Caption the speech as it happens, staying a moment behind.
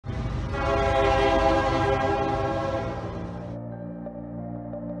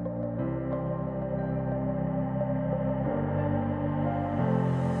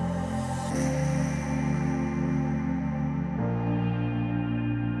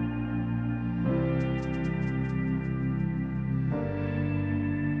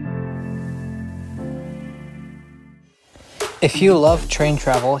If you love train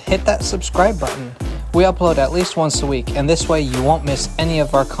travel, hit that subscribe button. We upload at least once a week, and this way you won't miss any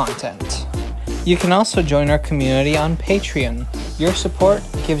of our content. You can also join our community on Patreon. Your support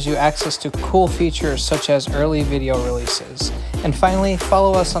gives you access to cool features such as early video releases. And finally,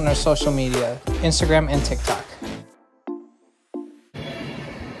 follow us on our social media, Instagram and TikTok.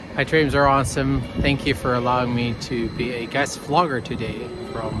 My dreams are awesome. Thank you for allowing me to be a guest vlogger today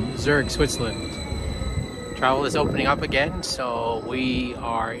from Zurich, Switzerland. Travel is opening up again, so we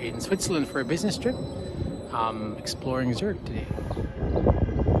are in Switzerland for a business trip, exploring Zurich today.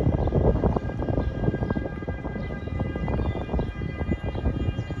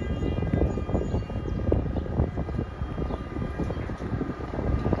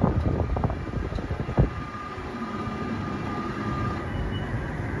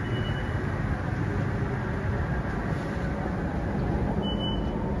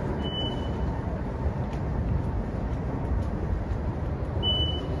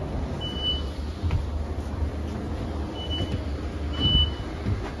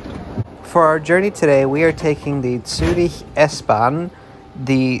 For our journey today, we are taking the Zürich S-Bahn,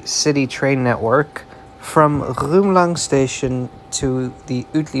 the city train network, from Rümlang station to the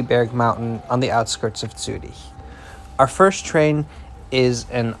Uetliberg Mountain on the outskirts of Zürich. Our first train is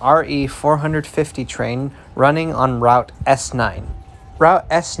an RE 450 train running on Route S9. Route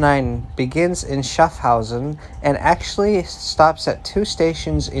S9 begins in Schaffhausen and actually stops at 2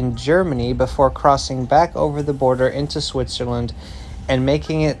 stations in Germany before crossing back over the border into Switzerland and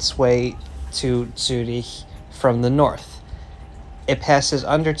making its way to Zürich from the north. It passes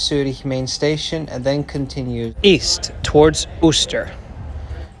under Zürich main station and then continues east towards Uster.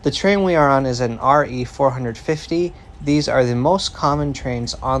 The train we are on is an RE 450. These are the most common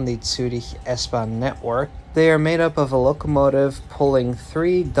trains on the Zürich S-Bahn network. They are made up of a locomotive pulling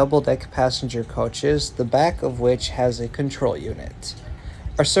 3 double-deck passenger coaches, the back of which has a control unit.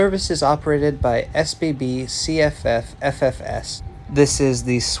 Our service is operated by SBB CFF FFS. This is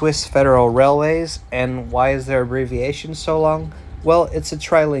the Swiss Federal Railways, and why is their abbreviation so long? Well, it's a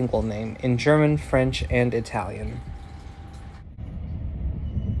trilingual name in German, French, and Italian.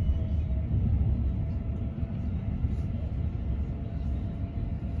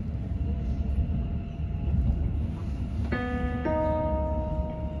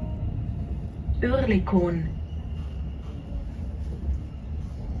 Oerlikon.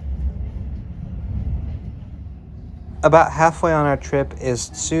 About halfway on our trip is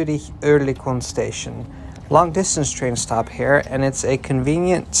Zürich Oerlikon station. Long distance train stop here, and it's a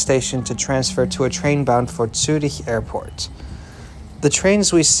convenient station to transfer to a train bound for Zürich Airport. The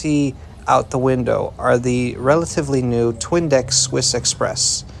trains we see out the window are the relatively new twin-deck Swiss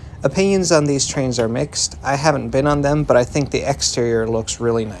Express. Opinions on these trains are mixed. I haven't been on them, but I think the exterior looks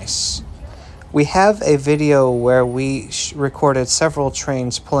really nice. We have a video where we recorded several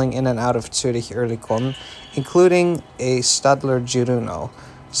trains pulling in and out of Zürich Oerlikon, including a Stadler Giruno,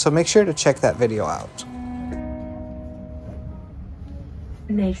 so make sure to check that video out.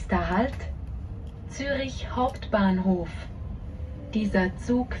 Nächster Halt, Zürich Hauptbahnhof. Dieser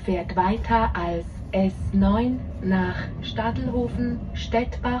Zug fährt weiter als S9 nach Stadelhofen,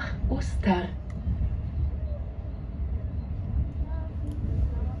 Stettbach, Uster.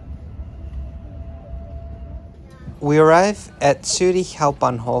 We arrive at Zürich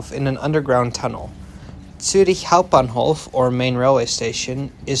Hauptbahnhof in an underground tunnel. Zürich Hauptbahnhof, or main railway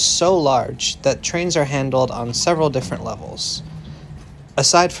station, is so large that trains are handled on several different levels.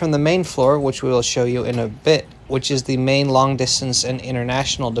 Aside from the main floor, which we will show you in a bit, which is the main long-distance and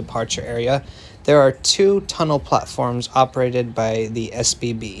international departure area, there are 2 tunnel platforms operated by the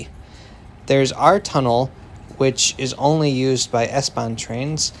SBB. There's our tunnel, which is only used by S-Bahn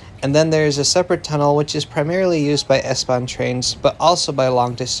trains, and then there's a separate tunnel which is primarily used by S-Bahn trains, but also by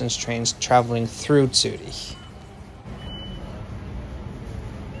long-distance trains traveling through Zürich.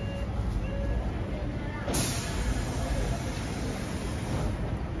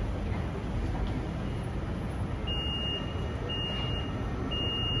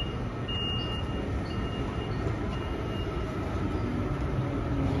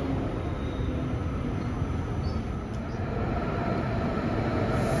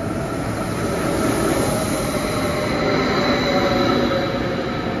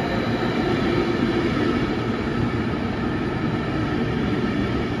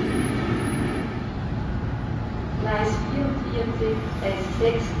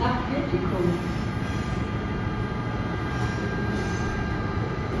 S6 nach Uetliberg.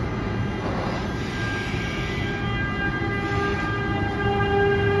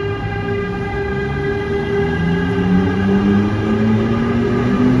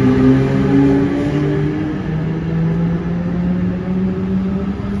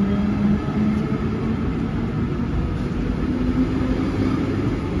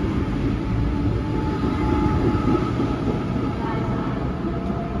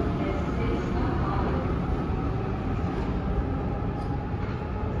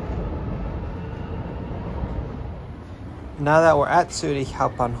 Now that we're at Zürich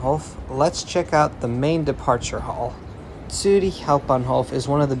Hauptbahnhof, let's check out the main departure hall. Zürich Hauptbahnhof is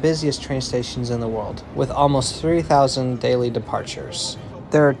one of the busiest train stations in the world, with almost 3,000 daily departures.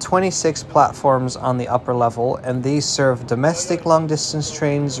 There are 26 platforms on the upper level, and these serve domestic long-distance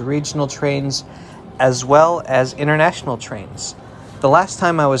trains, regional trains, as well as international trains. The last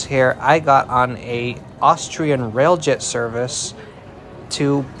time I was here, I got on a Austrian railjet service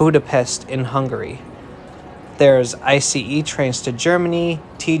to Budapest in Hungary. There's ICE trains to Germany,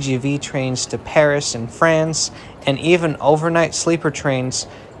 TGV trains to Paris in France, and even overnight sleeper trains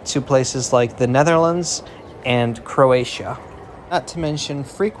to places like the Netherlands and Croatia. Not to mention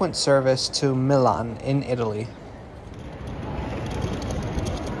frequent service to Milan in Italy.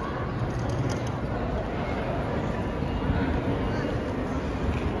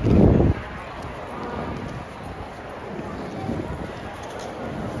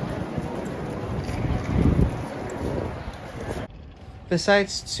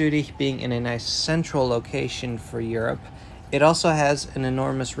 Besides Zürich being in a nice central location for Europe, it also has an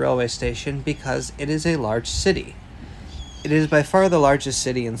enormous railway station because it is a large city. It is by far the largest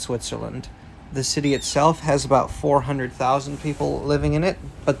city in Switzerland. The city itself has about 400,000 people living in it,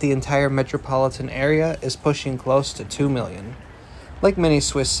 but the entire metropolitan area is pushing close to 2 million. Like many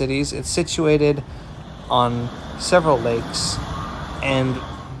Swiss cities, it's situated on several lakes, and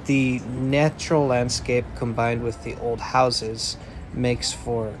the natural landscape combined with the old houses makes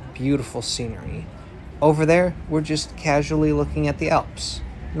for beautiful scenery. Over there, we're just casually looking at the Alps.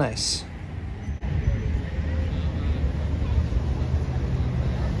 Nice.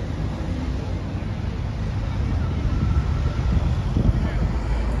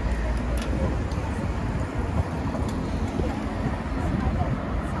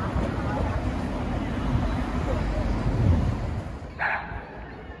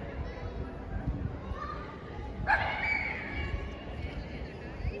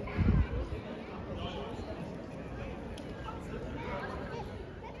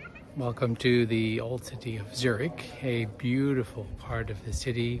 Welcome to the old city of Zurich, a beautiful part of the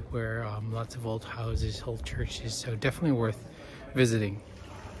city where lots of old houses, old churches, so definitely worth visiting.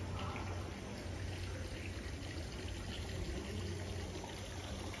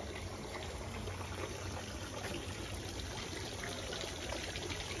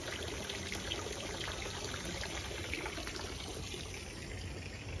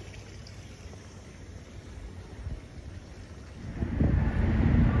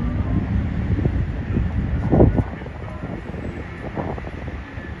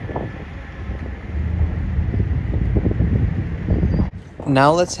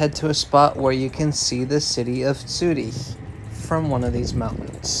 Now let's head to a spot where you can see the city of Zurich from one of these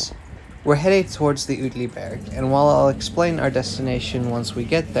mountains. We're headed towards the Uetliberg, and while I'll explain our destination once we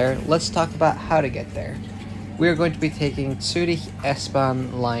get there, let's talk about how to get there. We are going to be taking Zürich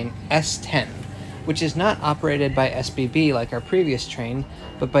S-Bahn line S10, which is not operated by SBB like our previous train,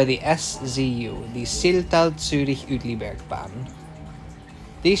 but by the SZU, the Sihltal Zürich Uetlibergbahn.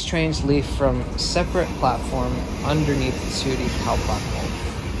 These trains leave from separate platform underneath Zürich Hauptbahnhof.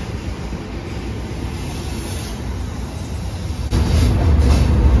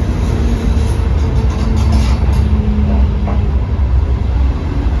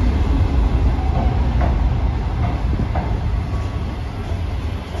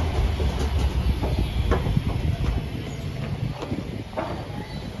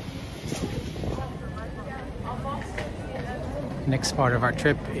 Next part of our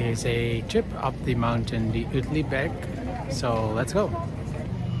trip is a trip up the mountain, the Uetliberg. So let's go.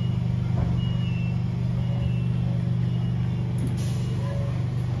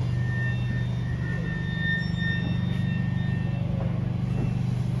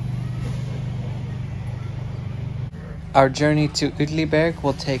 Our journey to Uetliberg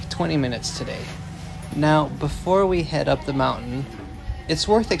will take 20 minutes today. Now, before we head up the mountain, it's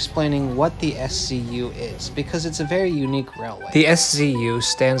worth explaining what the SZU is, because it's a very unique railway. The SZU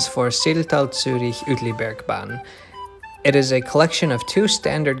stands for Sihltal Zürich Uetlibergbahn. It is a collection of two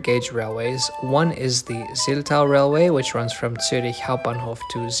standard gauge railways. One is the Sihltal Railway, which runs from Zürich Hauptbahnhof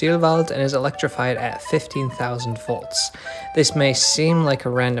to Zielwald and is electrified at 15,000 volts. This may seem like a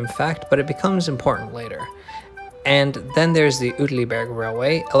random fact, but it becomes important later. And then there's the Uetliberg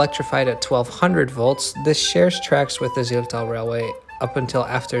Railway, electrified at 1200 volts. This shares tracks with the Sihltal Railway up until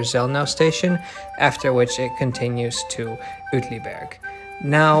after Zellnau station, after which it continues to Uetliberg.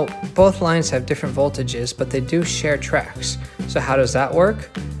 Now, both lines have different voltages, but they do share tracks. So how does that work?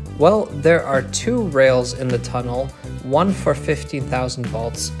 Well, there are two rails in the tunnel, one for 15,000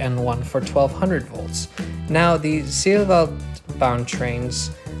 volts and one for 1200 volts. Now, the Zielwald bound trains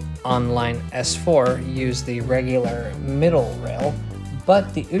on line S4 use the regular middle rail,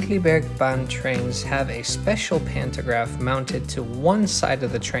 but the Uetlibergbahn trains have a special pantograph mounted to one side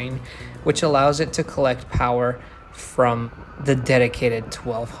of the train, which allows it to collect power from the dedicated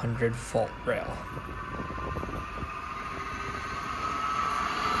 1200 volt rail.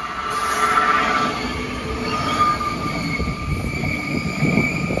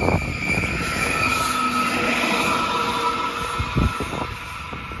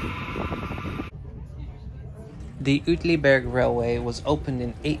 The Uetliberg Railway was opened in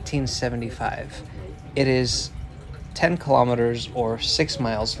 1875. It is 10 kilometers or 6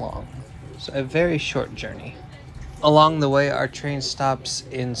 miles long, so a very short journey. Along the way our train stops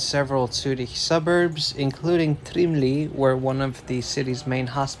in several Zurich suburbs, including Trimli, where one of the city's main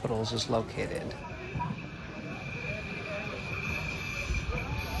hospitals is located.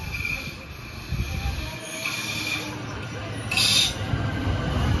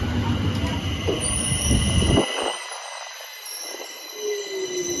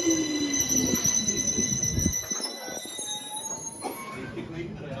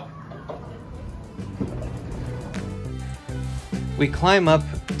 We climb up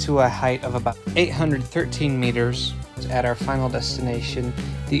to a height of about 813 meters at our final destination,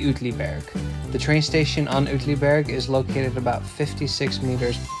 the Uetliberg. The train station on Uetliberg is located about 56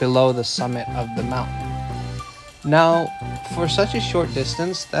 meters below the summit of the mountain. Now, for such a short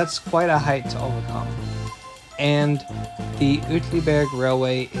distance, that's quite a height to overcome. And the Uetliberg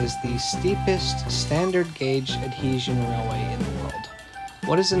Railway is the steepest standard gauge adhesion railway in the world.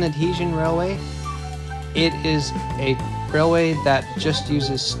 What is an adhesion railway? It is a railway that just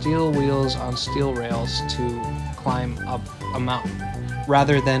uses steel wheels on steel rails to climb up a mountain,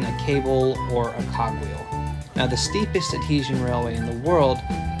 rather than a cable or a cogwheel. Now, the steepest adhesion railway in the world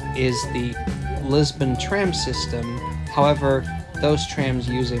is the Lisbon tram system. However, those trams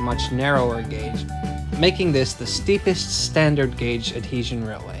use a much narrower gauge, making this the steepest standard gauge adhesion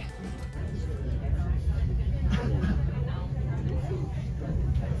railway.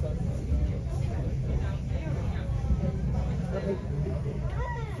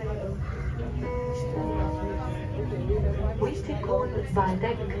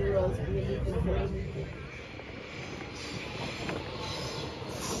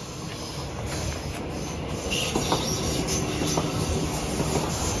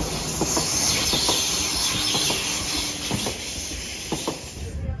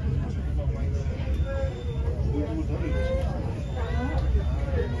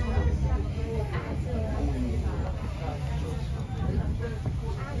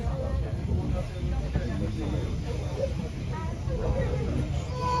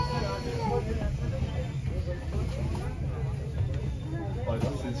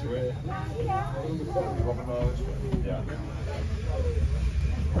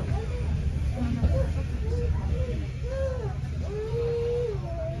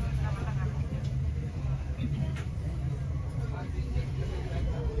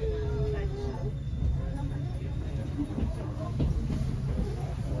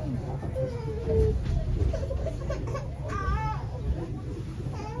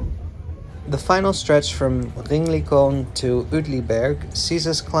 The final stretch from Ringlikon to Uetliberg sees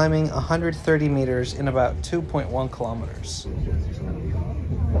us climbing 130 meters in about 2.1 kilometers.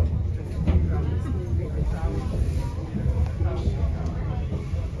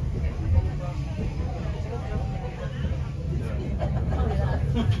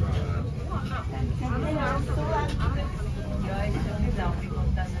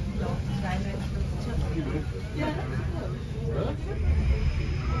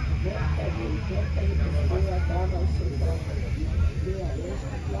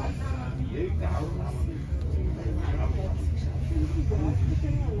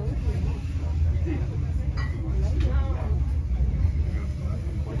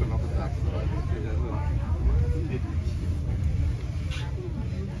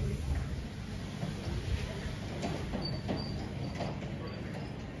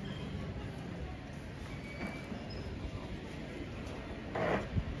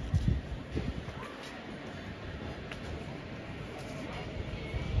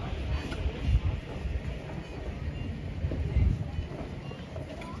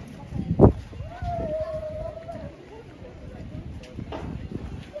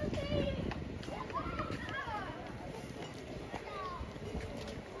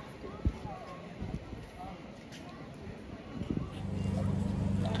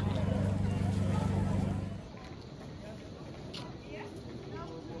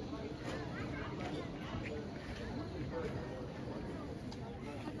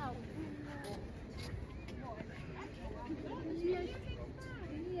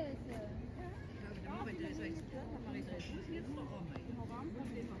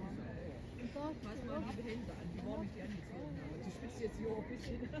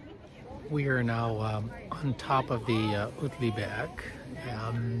 We are now on top of the Uetliberg.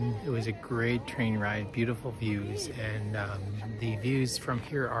 It was a great train ride, beautiful views, and the views from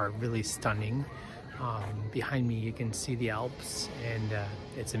here are really stunning. Behind me you can see the Alps, and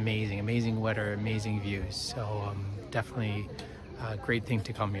it's amazing weather, amazing views, so definitely a great thing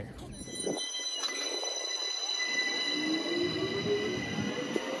to come here.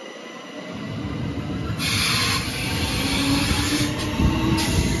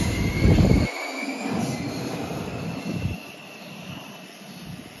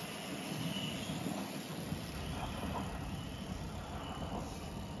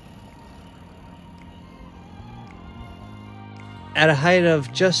 At a height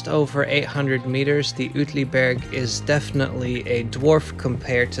of just over 800 meters, the Uetliberg is definitely a dwarf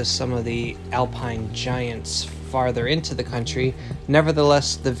compared to some of the alpine giants farther into the country.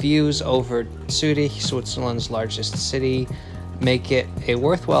 Nevertheless, the views over Zürich, Switzerland's largest city, make it a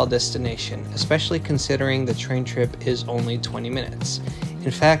worthwhile destination, especially considering the train trip is only 20 minutes.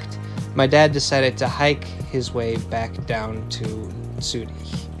 In fact, my dad decided to hike his way back down to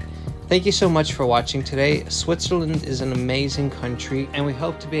Zürich. Thank you so much for watching today. Switzerland is an amazing country, and we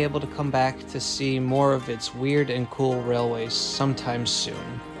hope to be able to come back to see more of its weird and cool railways sometime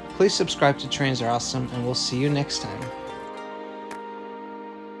soon. Please subscribe to Trains Are Awesome, and we'll see you next time.